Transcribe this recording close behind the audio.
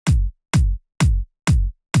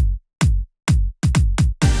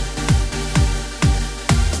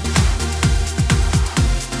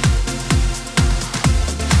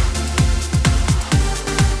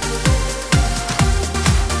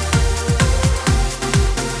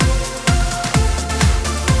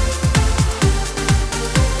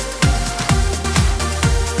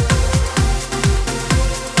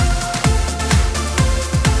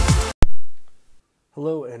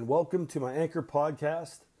welcome to my anchor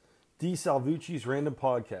podcast, DSalvucci's Random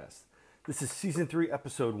Podcast. This is Season 3,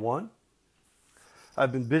 Episode 1.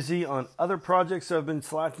 I've been busy on other projects, so I've been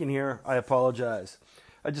slacking here. I apologize.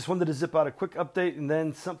 I just wanted to zip out a quick update, and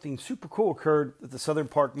then something super cool occurred at the Southern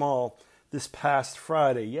Park Mall this past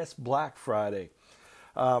Friday. Yes, Black Friday.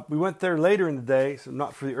 We went there later in the day, so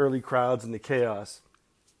not for the early crowds and the chaos.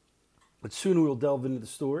 But soon we'll delve into the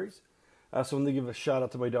stories. I also want to give a shout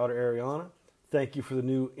out to my daughter Ariana. Thank you for the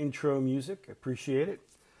new intro music. I appreciate it.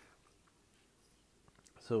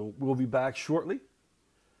 So we'll be back shortly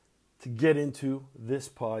to get into this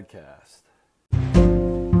podcast.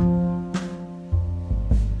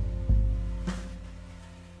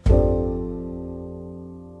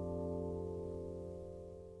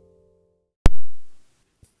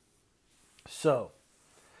 So,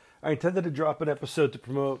 I intended to drop an episode to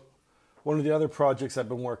promote one of the other projects I've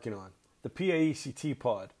been working on, the PAECT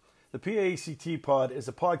Pod. The PAECT Pod is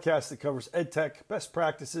a podcast that covers EdTech, best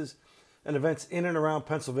practices, and events in and around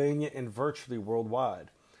Pennsylvania and virtually worldwide.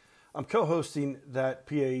 I'm co-hosting that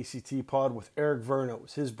PAECT Pod with Eric Verno. It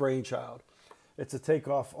was his brainchild. It's a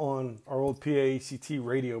takeoff on our old PAECT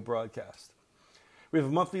radio broadcast. We have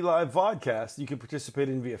a monthly live vodcast you can participate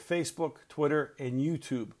in via Facebook, Twitter, and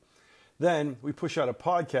YouTube. Then we push out a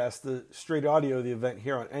podcast, the straight audio of the event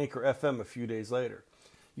here on Anchor FM a few days later.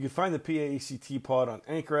 You can find the PAECT Pod on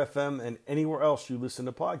Anchor FM and anywhere else you listen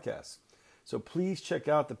to podcasts. So please check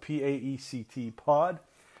out the PAECT Pod.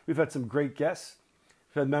 We've had some great guests.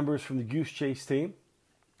 We've had members from the Goose Chase team,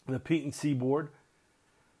 the Pete and Seaboard,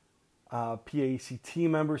 PAECT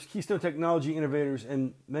members, Keystone Technology Innovators,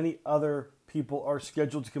 and many other people are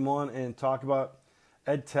scheduled to come on and talk about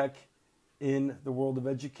EdTech in the world of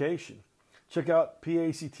education. Check out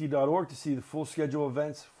PAECT.org to see the full schedule of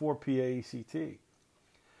events for PAECT.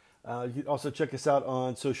 You can also check us out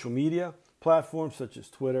on social media platforms such as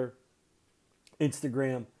Twitter,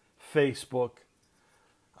 Instagram, Facebook,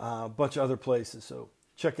 a bunch of other places. So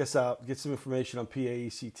check us out. Get some information on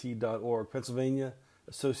PAECT.org, Pennsylvania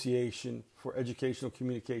Association for Educational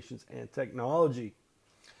Communications and Technology.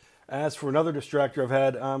 As for another distractor I've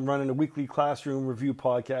had, I'm running a weekly classroom review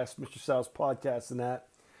podcast, Mr. Sal's Podcast, and that.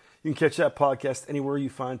 You can catch that podcast anywhere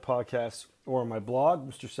you find podcasts or on my blog,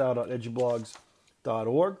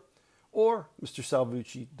 mrsal.edublogs.org or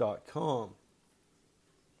mrsalvucci.com.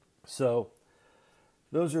 So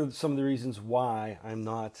those are some of the reasons why I'm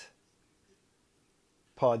not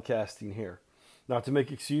podcasting here. Not to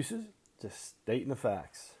make excuses, just stating the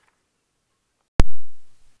facts.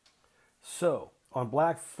 So, on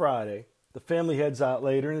Black Friday, the family heads out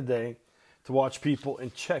later in the day to watch people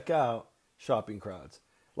and check out shopping crowds.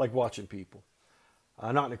 Like watching people.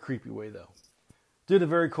 Not in a creepy way, though. Due to the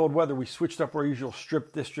very cold weather, we switched up our usual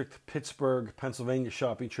Strip District, Pittsburgh, Pennsylvania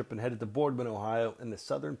shopping trip and headed to Boardman, Ohio in the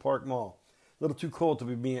Southern Park Mall. A little too cold to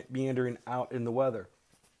be meandering out in the weather.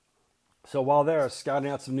 So while there, I was scouting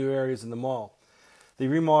out some new areas in the mall. They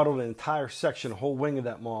remodeled an entire section, a whole wing of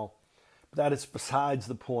that mall. But that is besides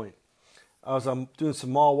the point. I was doing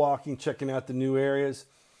some mall walking, checking out the new areas,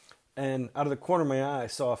 and out of the corner of my eye, I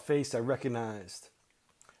saw a face I recognized.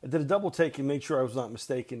 I did a double take and made sure I was not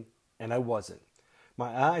mistaken, and I wasn't. My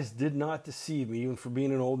eyes did not deceive me, even for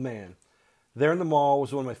being an old man. There in the mall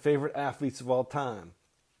was one of my favorite athletes of all time.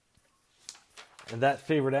 And that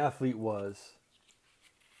favorite athlete was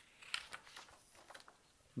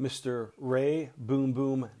Mr. Ray Boom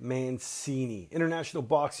Boom Mancini, International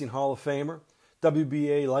Boxing Hall of Famer,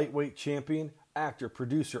 WBA lightweight champion, actor,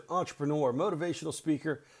 producer, entrepreneur, motivational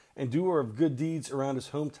speaker, and doer of good deeds around his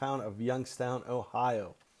hometown of Youngstown,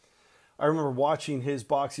 Ohio. I remember watching his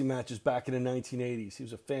boxing matches back in the 1980s. He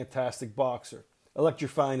was a fantastic boxer,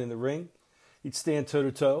 electrifying in the ring. He'd stand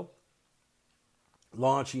toe-to-toe,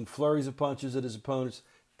 launching flurries of punches at his opponents,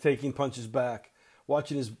 taking punches back.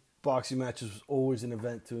 Watching his boxing matches was always an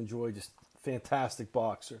event to enjoy. Just fantastic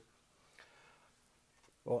boxer.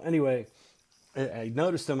 Well, anyway, I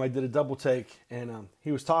noticed him. I did a double take, and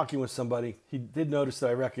he was talking with somebody. He did notice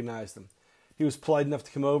that I recognized him. He was polite enough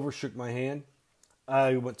to come over, shook my hand.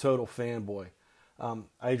 I went total fanboy. I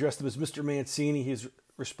addressed him as Mr. Mancini. His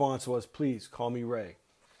response was, "Please call me Ray."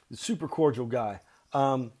 He's a super cordial guy.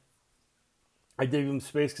 I gave him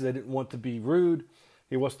space because I didn't want to be rude.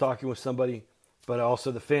 He was talking with somebody, but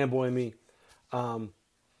also the fanboy in me, I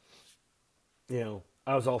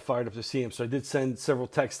was all fired up to see him. So I did send several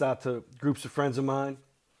texts out to groups of friends of mine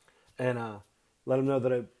and let them know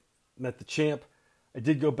that I met the champ. I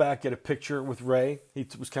did go back, get a picture with Ray. He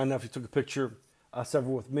was kind enough. He took a picture,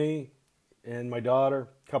 several with me and my daughter,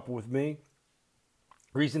 a couple with me.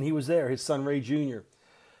 Reason he was there, his son Ray Jr.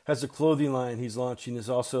 has a clothing line he's launching. He's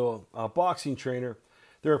also a boxing trainer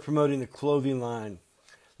They're promoting the clothing line,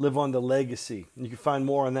 Live on the Legacy. And you can find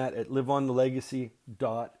more on that at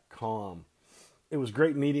liveonthelegacy.com. It was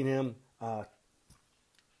great meeting him.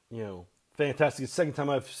 Fantastic. It's the second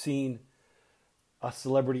time I've seen a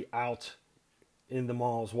celebrity out in the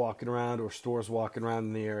malls walking around or stores walking around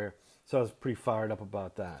in the area. So I was pretty fired up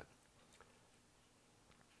about that.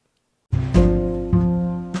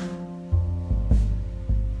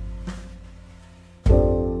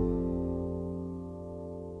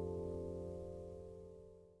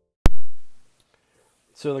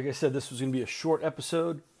 So like I said, this was going to be a short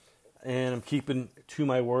episode, and I'm keeping to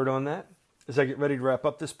my word on that. As I get ready to wrap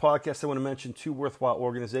up this podcast, I want to mention two worthwhile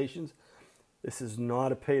organizations. This is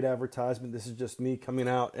not a paid advertisement. This is just me coming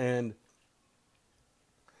out and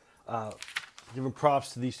giving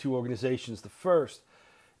props to these two organizations. The first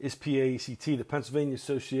is PAECT, the Pennsylvania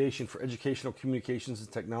Association for Educational Communications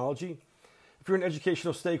and Technology. If you're an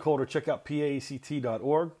educational stakeholder, check out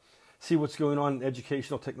paect.org. See what's going on in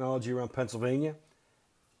educational technology around Pennsylvania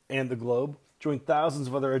and the globe. Join thousands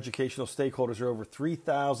of other educational stakeholders. There are over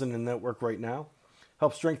 3,000 in the network right now.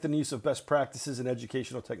 Help strengthen the use of best practices in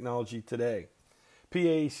educational technology today.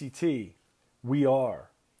 PAECT, we are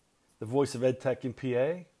the voice of EdTech in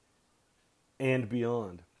PA and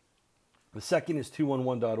beyond. The second is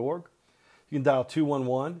 211.org. You can dial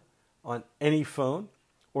 211 on any phone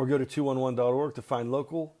or go to 211.org to find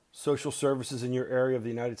local social services in your area of the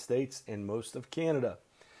United States and most of Canada.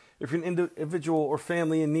 If you're an individual or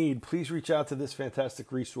family in need, please reach out to this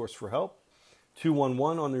fantastic resource for help.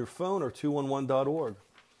 211 on your phone or 211.org.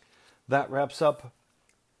 That wraps up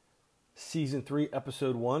Season 3,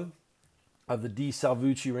 Episode 1 of the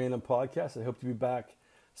DSalvucci Random Podcast. I hope to be back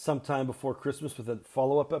sometime before Christmas with a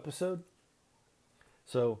follow-up episode.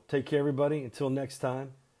 So take care, everybody. Until next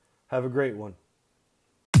time, have a great one.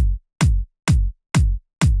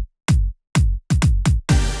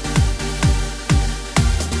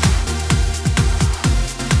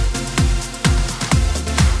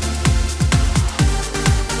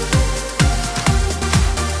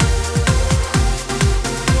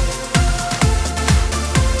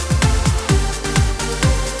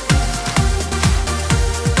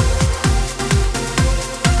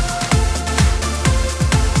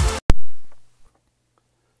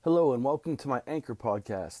 Hello and welcome to my anchor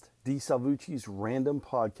podcast, DSalvucci's Random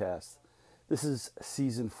Podcast. This is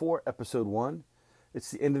Season 4, Episode 1. It's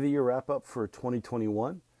the end of the year wrap-up for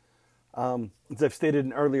 2021. As I've stated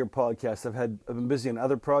in earlier podcasts, I've been busy on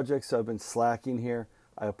other projects, so I've been slacking here.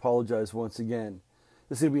 I apologize once again.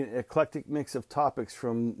 This is going to be an eclectic mix of topics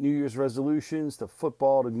from New Year's resolutions to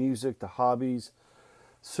football to music to hobbies,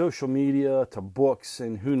 social media to books,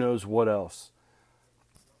 and who knows what else.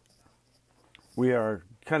 We are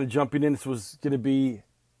kind of jumping in. This was going to be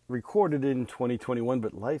recorded in 2021,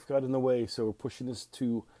 but life got in the way, so we're pushing this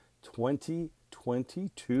to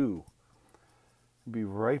 2022. We'll be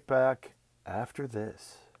right back after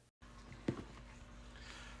this.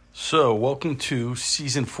 So, welcome to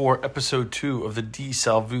Season 4, Episode 2 of the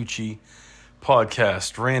DSalvucci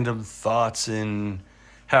Podcast. Random thoughts and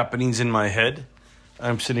happenings in my head.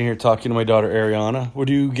 I'm sitting here talking to my daughter, Ariana. What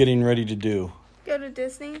are you getting ready to do? Go to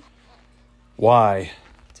Disney. Why?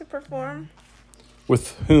 To perform.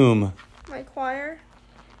 With whom? My choir.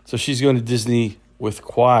 So she's going to Disney with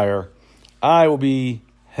choir. I will be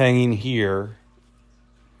hanging here,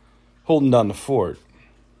 holding down the fort.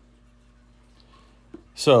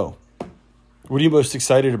 So, what are you most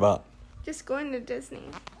excited about? Just going to Disney.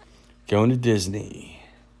 Going to Disney.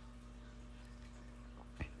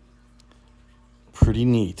 Pretty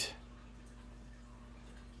neat.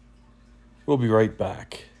 We'll be right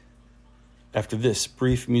back after this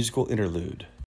brief musical interlude.